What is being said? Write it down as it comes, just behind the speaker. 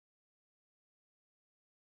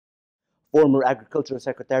Former Agriculture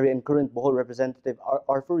Secretary and current Bohol Representative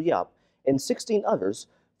Arthur Yap and 16 others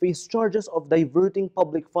face charges of diverting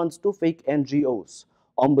public funds to fake NGOs.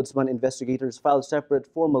 Ombudsman investigators filed separate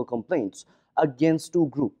formal complaints against two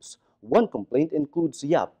groups. One complaint includes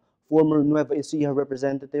Yap, former Nueva Ecija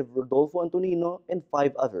Representative Rodolfo Antonino, and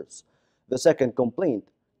 5 others. The second complaint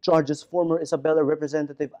charges former Isabela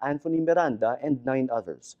Representative Anthony Miranda and 9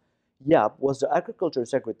 others. Yap was the Agriculture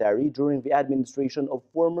Secretary during the administration of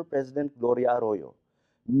former President Gloria Arroyo.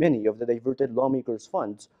 Many of the diverted lawmakers'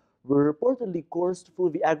 funds were reportedly coursed through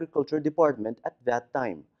the Agriculture Department at that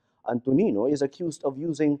time. Antonino is accused of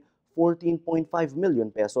using 14.5 million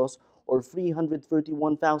pesos or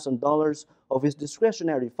 $331,000 of his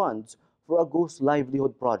discretionary funds for a ghost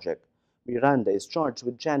livelihood project. Miranda is charged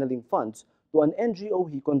with channeling funds to an NGO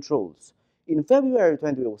he controls. In February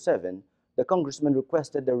 2007, the congressman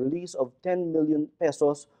requested the release of 10 million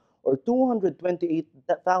pesos or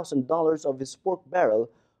 $228,000 of his pork barrel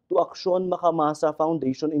to Aksyon Makamasa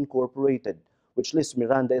Foundation Incorporated, which lists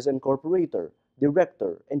Miranda as incorporator,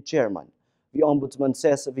 director, and chairman. The ombudsman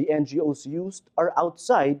says the NGOs used are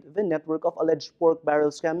outside the network of alleged pork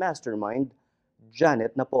barrel scam mastermind,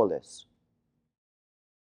 Janet Napoles.